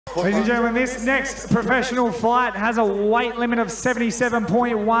Ladies and gentlemen, this next professional fight has a weight limit of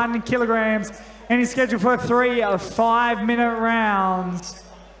 77.1 kilograms and is scheduled for 3 5-minute rounds.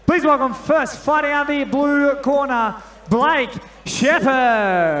 Please welcome first fighting out the blue corner, Blake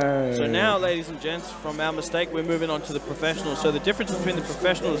Sheppeard. So now, ladies and gents, from our mistake, we're moving on to the professionals. So the difference between the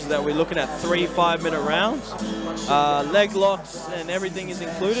professionals is that we're looking at 3 5-minute rounds. Leg locks and everything is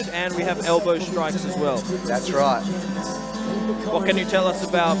included, and we have elbow strikes as well. That's right. What can you tell us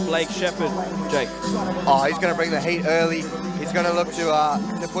about Blake Sheppeard, Jake? Oh, he's going to bring the heat early. He's going to look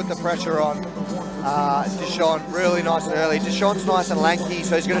to put the pressure on Dishon really nice and early. Dishon's nice and lanky,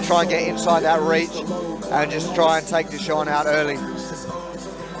 so he's going to try and get inside that reach and just try and take Dishon out early.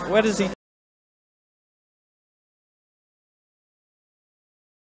 Where does he...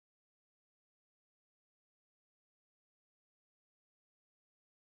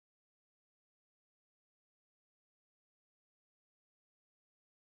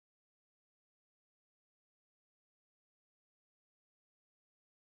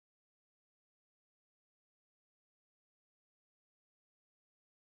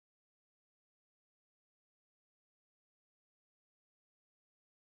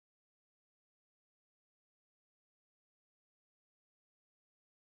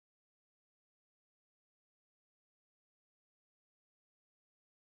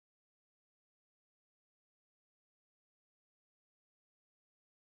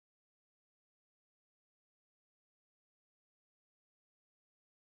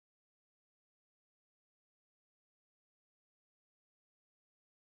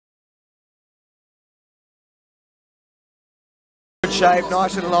 Good shape,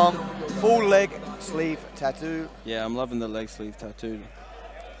 nice and long, full leg sleeve tattoo. Yeah, I'm loving the leg sleeve tattoo.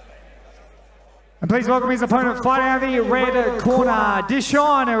 And please welcome his opponent fighting out the red corner,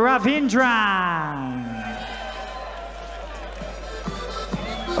 Dishon Ravindran.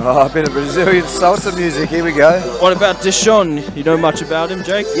 Oh, a bit of Brazilian salsa music, here we go. What about Dishon? You know much about him,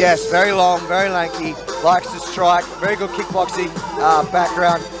 Jake? Yes, very long, very lanky, likes to strike, very good kickboxing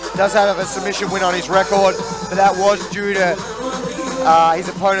background. Does have a submission win on his record, but that was due to his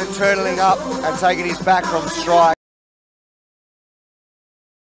opponent turtling up and taking his back from strike.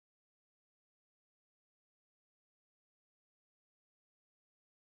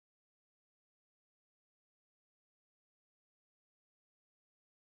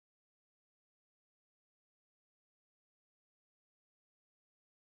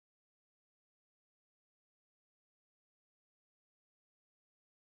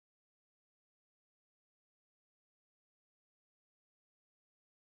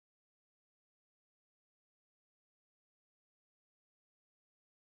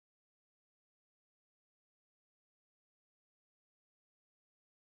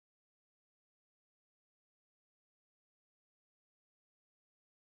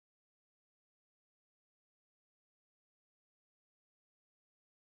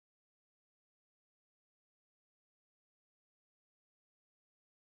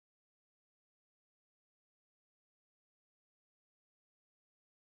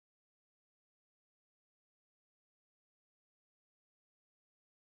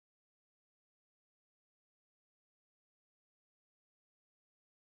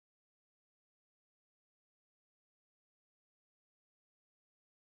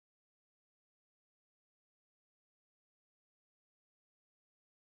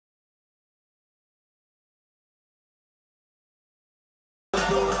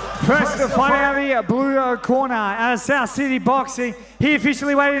 First to fight out the blue corner out of South City Boxing. He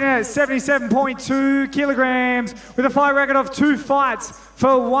officially weighed in at 77.2 kilograms with a fight record of 2 fights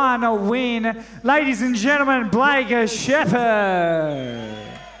for 1 win. Ladies and gentlemen, Blake Sheppeard.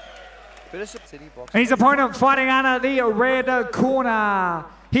 And his opponent fighting out of the red corner.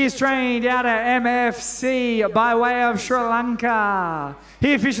 He is trained out of MFC by way of Sri Lanka.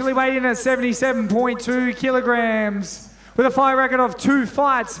 He officially weighed in at 77.2 kilograms. With a fight record of 2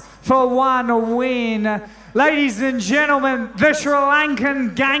 fights for 1 win. Ladies and gentlemen, the Sri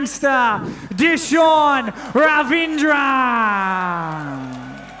Lankan gangster, Dishon Ravindran.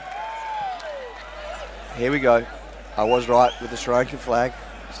 Here we go. I was right with the Sri Lankan flag.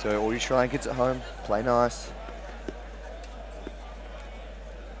 So all you Sri Lankans at home, play nice.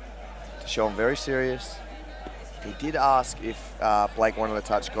 Dishon very serious. He did ask if Blake wanted to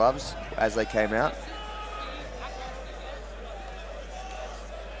touch gloves as they came out.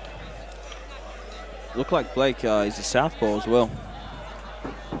 Look like Blake is a southpaw as well.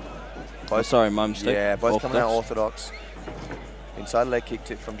 Both, sorry, my mistake. Yeah, both coming out orthodox. Inside leg kick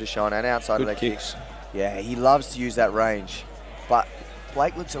tip from Dishon and outside Good leg kicks. kick. Yeah, he loves to use that range. But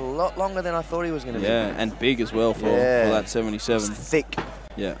Blake looks a lot longer than I thought he was going to be. Yeah, and big as well for that 77. He's thick.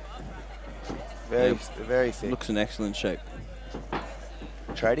 Yeah. Very thick. Looks in excellent shape.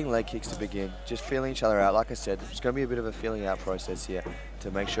 Trading leg kicks to begin. Just feeling each other out. Like I said, it's going to be a bit of a feeling out process here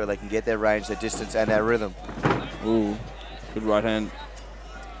to make sure they can get their range, their distance, and their rhythm. Ooh, good right hand.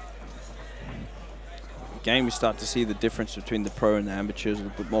 Again, we start to see the difference between the pro and the amateurs. A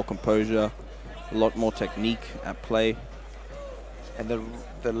little bit more composure, a lot more technique at play. And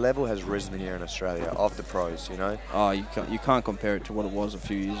the level has risen here in Australia of the pros, you know? Oh, you can't compare it to what it was a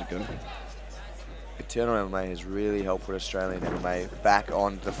few years ago. Eternal MMA has really helped put Australian MMA back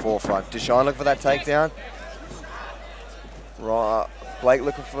on the forefront. Dishon looking for that takedown. Right, Blake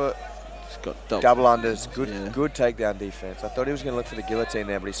looking for double unders. Good takedown defense. I thought he was going to look for the guillotine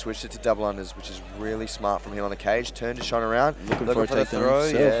there, but he switched it to double unders, which is really smart from him on the cage. Turned Dishon around, looking for the throw.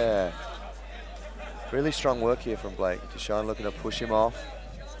 Yeah. Really strong work here from Blake. Dishon looking to push him off.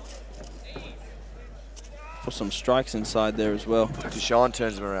 For some strikes inside there as well. Dishon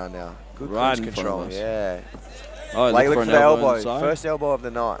turns him around now. Good right clinch control. Yeah. Oh, Blake looking for the elbow. First elbow of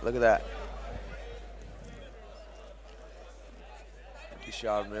the night. Look at that.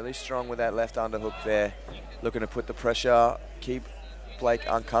 Dishon really strong with that left underhook there. Looking to put the pressure, keep Blake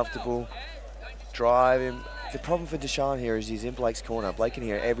uncomfortable, drive him. The problem for Dishon here is he's in Blake's corner. Blake can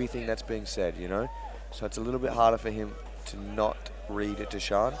hear everything that's being said, you know? So it's a little bit harder for him to not read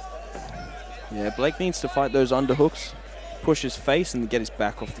Dishon. Yeah, Blake needs to fight those underhooks, push his face and get his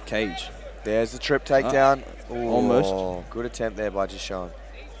back off the cage. There's the trip takedown. Almost. Good attempt there by Dishon.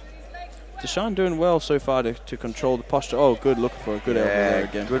 Dishon doing well so far to control the posture. Oh, good, looking for a good elbow there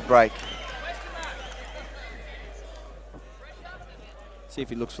again. Good break. See if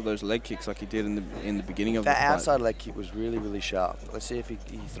he looks for those leg kicks like he did in the beginning of the fight. That outside leg kick was really, really sharp. Let's see if he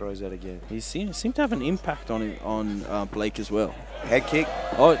throws that again. He seemed to have an impact on Blake as well. Head kick.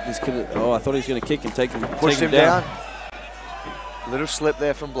 Oh, I thought he was going to kick and take him down. Little slip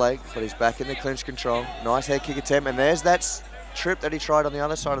there from Blake, but he's back in the clinch control. Nice head kick attempt, and there's that trip that he tried on the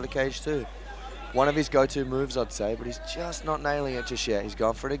other side of the cage too. One of his go-to moves, I'd say, but he's just not nailing it just yet. He's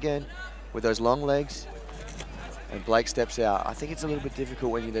gone for it again with those long legs. And Blake steps out. I think it's a little bit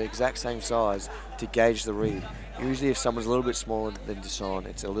difficult when you're the exact same size to gauge the read. Usually if someone's a little bit smaller than Dishon,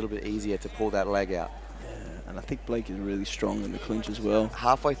 it's a little bit easier to pull that leg out. Yeah, and I think Blake is really strong in the clinch as well.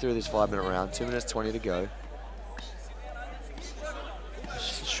 Halfway through this 5-minute round, 2 minutes 20 to go.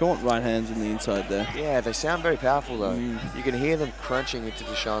 Short right hands in the inside there. Yeah, they sound very powerful though. You can hear them crunching into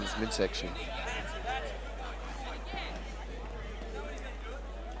Dishon's midsection.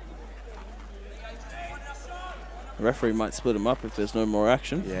 The referee might split him up if there's no more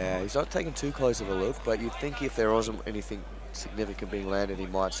action. Yeah, he's not taking too close of a look, but you'd think if there wasn't anything significant being landed, he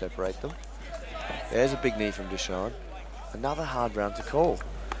might separate them. There's a big knee from Dishon. Another hard round to call.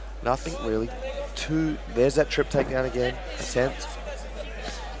 Nothing really there's that trip takedown again. Attempt.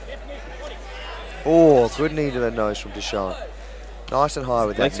 Oh, good knee to the nose from Dishon. Nice and high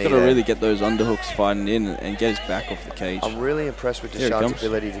with that knee. Blake's got to really get those underhooks fighting in and get his back off the cage. I'm really impressed with Dishon's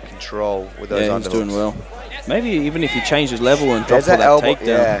ability to control with those underhooks. Yeah, he's doing well. Maybe even if he changes level and drops that takedown.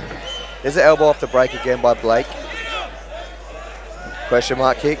 Yeah. There's an elbow off the break again by Blake. Question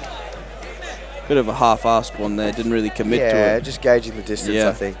mark kick. Bit of a half-assed one there. Didn't really commit to it. Yeah, just gauging the distance,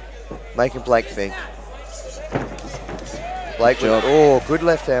 I think. Making Blake think. Blake good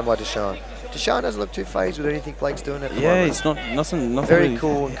left hand by Dishon. Dishon doesn't look too phased with anything Blake's doing at the moment. Yeah, he's nothing very really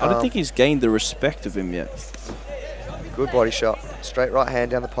cool and I calm. don't think he's gained the respect of him yet. Good body shot. Straight right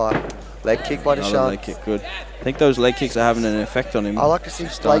hand down the pipe. Leg kick by Dishon. Another leg kick, good. I think those leg kicks are having an effect on him. I like to see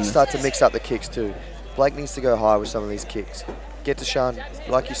Blake start to mix up the kicks too. Blake needs to go high with some of these kicks. Get Dishon,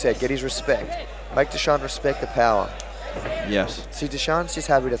 like you said, get his respect. Make Dishon respect the power. Yes. See, Dishon's just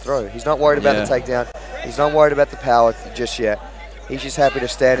happy to throw. He's not worried about the takedown. He's not worried about the power just yet. He's just happy to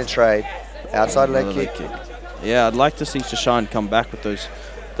stand and trade. Outside leg kick. Yeah, I'd like to see Dishon come back with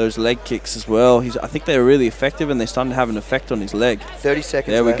those leg kicks as well. I think they're really effective and they're starting to have an effect on his leg. 30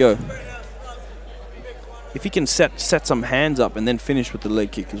 seconds There left. we go. If he can set some hands up and then finish with the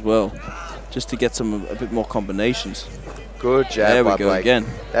leg kick as well, just to get a bit more combinations. Good jab there we by go Blake. Again.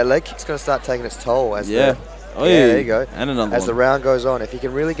 That leg kick's going to start taking its toll as there you go. And another as one. the round goes on. If he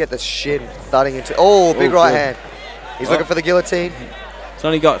can really get the shin thudding into... Oh, big right hand. He's looking for the guillotine. He's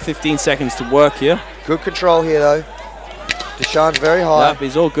only got 15 seconds to work here. Good control here, though. Dishon's very high. Yep,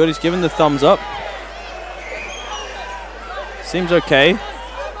 he's all good. He's giving the thumbs up. Seems okay.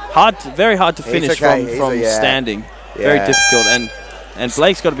 Very hard to finish from standing. Yeah. Very difficult. And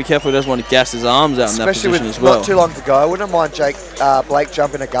Blake's got to be careful he doesn't want to gas his arms out in that position as well. Not too long to go. I wouldn't mind Blake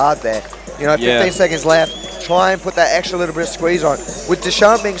jumping a guard there. You know, 15 seconds left. try and put that extra little bit of squeeze on. With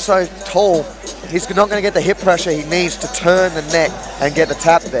Dishon being so tall, he's not going to get the hip pressure he needs to turn the neck and get the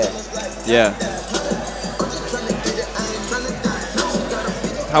tap there. Yeah.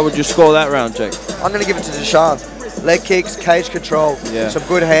 How would you score that round, Jake? I'm going to give it to Dishon. Leg kicks, cage control, yeah. Some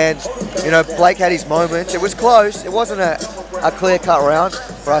good hands. You know, Blake had his moments. It was close. It wasn't a clear-cut round,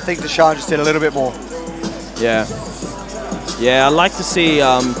 but I think Dishon just did a little bit more. Yeah. Yeah, I'd like to see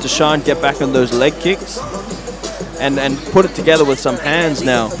Dishon get back on those leg kicks and put it together with some hands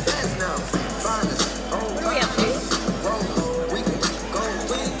now.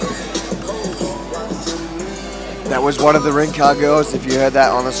 That was one of the ring car girls, if you heard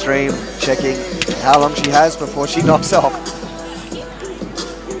that on the stream, checking how long she has before she knocks off.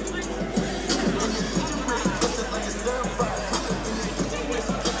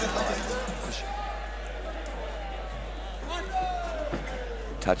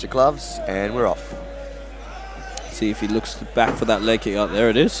 Touch of gloves, and we're off. See if he looks back for that leg kick. Oh, there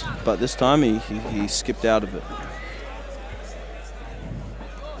it is. But this time he skipped out of it.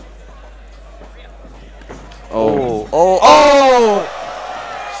 Oh.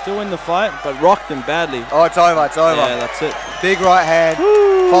 Still in the fight, but rocked him badly. Oh, it's over, it's over. Yeah, that's it. Big right hand,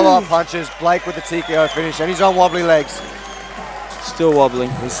 follow-up punches, Blake with the TKO finish, and he's on wobbly legs. Still wobbling.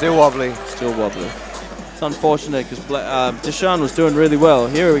 He's still wobbly. Still wobbly. It's unfortunate because Dishon was doing really well.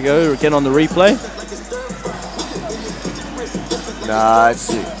 Here we go, again on the replay. Nah,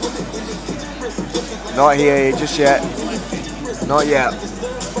 it's not here just yet. Not yet.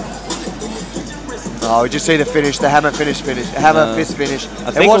 Oh, we just see the finish, the hammer fist finish.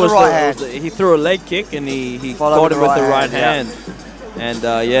 I think it was right hand. He threw a leg kick and he caught him with the right hand. And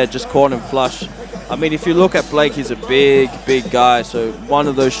yeah, just caught him flush. I mean, if you look at Blake, he's a big guy. So one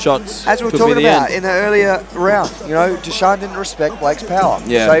of those shots as we were talking about in the earlier round, you know, Dishon didn't respect Blake's power.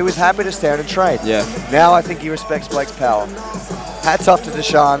 Yeah. So he was happy to stand and trade. Yeah. Now I think he respects Blake's power. Hats off to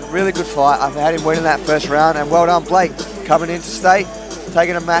Dishon. Really good fight. I've had him winning that first round. And well done, Blake. Coming into state,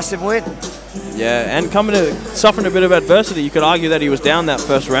 taking a massive win. Yeah, and suffering a bit of adversity. You could argue that he was down that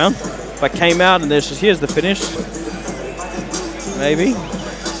first round, but came out and here's the finish. Maybe.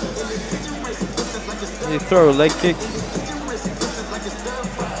 He throw a leg kick.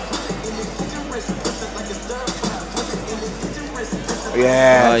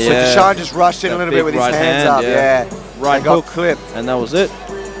 Yeah, so Dishon just rushed in a little bit with his hands up. Yeah. Right hook clip. And that was it.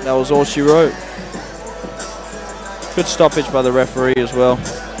 That was all she wrote. Good stoppage by the referee as well.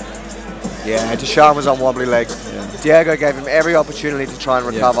 Yeah, Dishon was on wobbly legs. Yeah. Diego gave him every opportunity to try and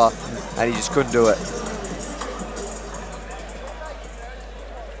recover, and he just couldn't do it.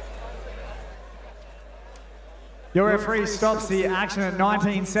 Your referee stops the action at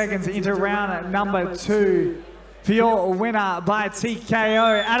 19 seconds into round number 2. For your winner by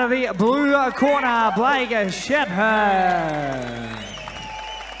TKO out of the blue corner, Blake Sheppeard.